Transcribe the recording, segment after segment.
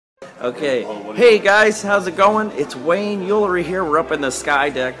Okay. Hey guys, how's it going? It's Wayne Eulery here. We're up in the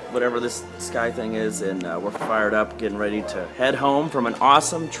sky deck, whatever this sky thing is, and we're fired up, getting ready to head home from an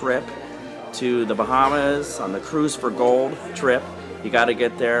awesome trip to the Bahamas on the Cruise for Gold trip. You got to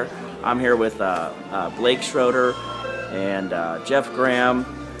get there. I'm here with Blake Schroeder and Jeff Graham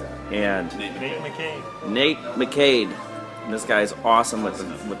and Nate McCade. And this guy's awesome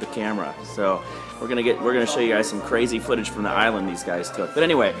with the camera. So we're gonna show you guys some crazy footage from the island these guys took. But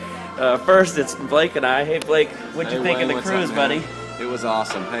anyway, first it's Blake and I. Hey Blake, what'd you think of the cruise, buddy? It was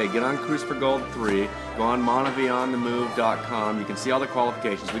awesome. Hey, get on Cruise for Gold 3. Go on MonavieOnTheMove.com. You can see all the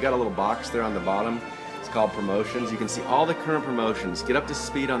qualifications. We got a little box there on the bottom. It's called promotions. You can see all the current promotions. Get up to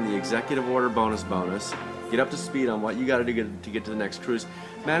speed on the executive order bonus. Get up to speed on what you got to do to get to the next cruise.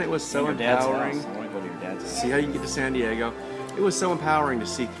 Man, it was so empowering. I want to go to your dad's house. See how you can get to San Diego. It was so empowering to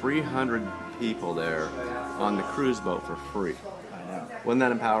see 300 people there on the cruise boat for free. I know. Wasn't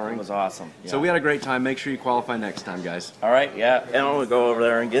that empowering? It was awesome. Yeah. So we had a great time. Make sure you qualify next time, guys. All right, yeah. And I'm gonna go over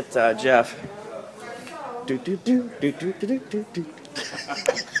there and get Jeff. Come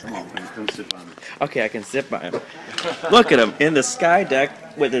on, man, come sit by me. Okay, I can sit by him. Look at him in the sky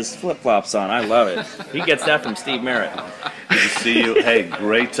deck with his flip-flops on. I love it. He gets that from Steve Merritt. Good to see you. Hey,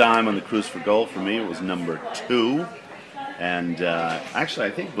 great time on the Cruise for Gold. For me, it was number 2. And actually,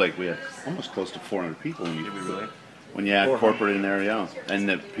 I think, Blake, we had almost close to 400 people. When you, really? When you had corporate in there, yeah. And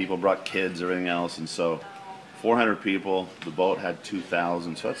the people brought kids, everything else. And so 400 people. The boat had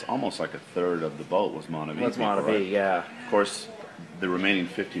 2,000. So that's almost like a third of the boat was Monavie. That's people, Monavie, right? yeah. Of course, the remaining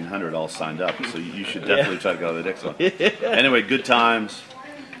 1,500 all signed up. So you should definitely try to go to the next one. Anyway, good times.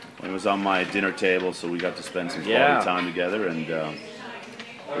 It was on my dinner table, so we got to spend some quality time together, and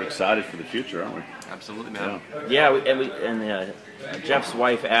we're excited for the future, aren't we? Absolutely, man. Yeah, and Jeff's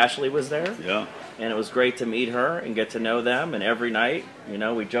wife Ashley was there. Yeah. And it was great to meet her and get to know them. And every night, you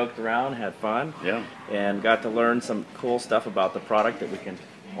know, we joked around, had fun. Yeah. And got to learn some cool stuff about the product that we can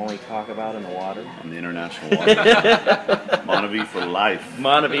only talk about in the water. On the international water. Monavie for life.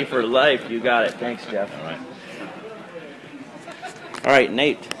 Monavie for life. You got it. Thanks, Jeff. All right. All right,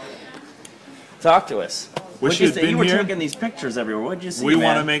 Nate. Talk to us. Wish you'd been you were here. taking these pictures everywhere. What did you see, We man?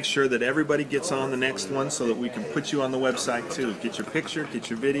 want to make sure that everybody gets on the next one so that we can put you on the website too. Get your picture,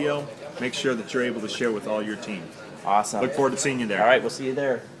 get your video, make sure that you're able to share with all your team. Awesome. Look forward to seeing you there. All right, we'll see you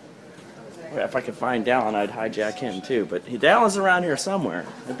there. If I could find Dallin, I'd hijack him too. But Dallin's around here somewhere.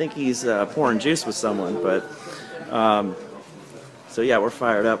 I think he's pouring juice with someone. But so yeah, we're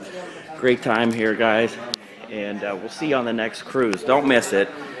fired up. Great time here, guys. And we'll see you on the next cruise. Don't miss it.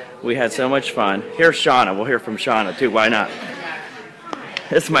 We had so much fun. Here's Shauna. We'll hear from Shauna too. Why not?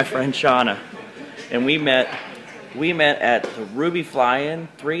 This is my friend Shauna, and we met at the Ruby Fly-In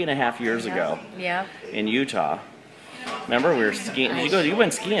 3.5 years ago. Yeah. In Utah. Remember, we were skiing. Did you go? You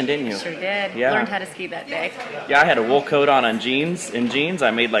went skiing, didn't you? Sure did. Yeah. Learned how to ski that day. Yeah, I had a wool coat on jeans.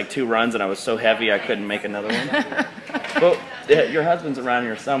 I made like 2 runs, and I was so heavy I couldn't make another one. But your husband's around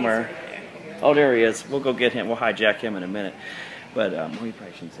here somewhere. Oh, there he is. We'll go get him. We'll hijack him in a minute. But we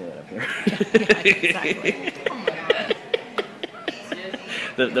probably shouldn't say that up here.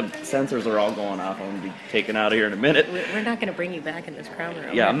 The sensors are all going off. I'm going to be taken out of here in a minute. We're not going to bring you back in this crown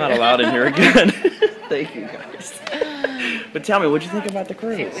room. Yeah, I'm not allowed in here again. Thank you, guys. But tell me, what'd you think about the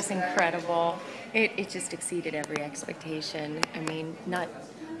cruise? It was incredible. It just exceeded every expectation. I mean, not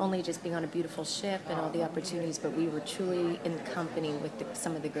only just being on a beautiful ship and all the opportunities, but we were truly in company with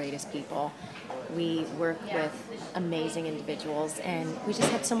some of the greatest people. We work with amazing individuals, and we just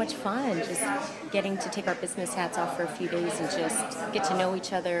had so much fun just getting to take our business hats off for a few days and just get to know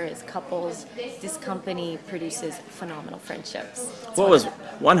each other as couples. This company produces phenomenal friendships. What was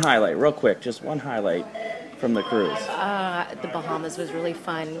one highlight, real quick, just one highlight from the cruise? The Bahamas was really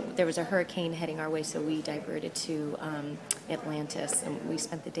fun. There was a hurricane heading our way, so we diverted to Atlantis, and we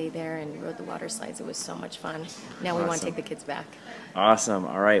spent the day there and rode the water slides. It was so much fun. Now we want to take the kids back. Awesome.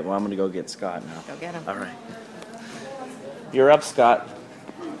 All right, well, I'm going to go get Scott now. Go get him. All right. You're up, Scott.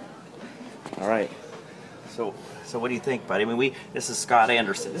 All right. So what do you think, buddy? I mean, this is Scott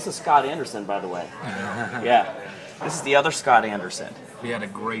Anderson. This is Scott Anderson, by the way. Yeah. This is the other Scott Anderson. We had a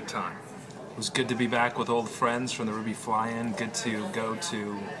great time. It was good to be back with old friends from the Ruby Fly-In. Good to go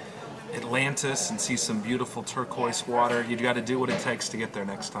to Atlantis and see some beautiful turquoise water. You got to do what it takes to get there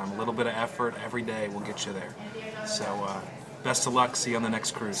next time. A little bit of effort every day will get you there. So best of luck. See you on the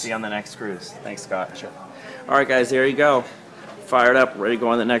next cruise. See you on the next cruise. Thanks, Scott. Sure. All right, guys, there you go. Fired up, ready to go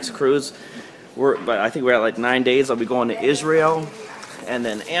on the next cruise. But I think we're at like 9 days. I'll be going to Israel and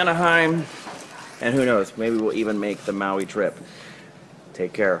then Anaheim. And who knows, maybe we'll even make the Maui trip.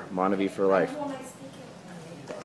 Take care. Monavie for life.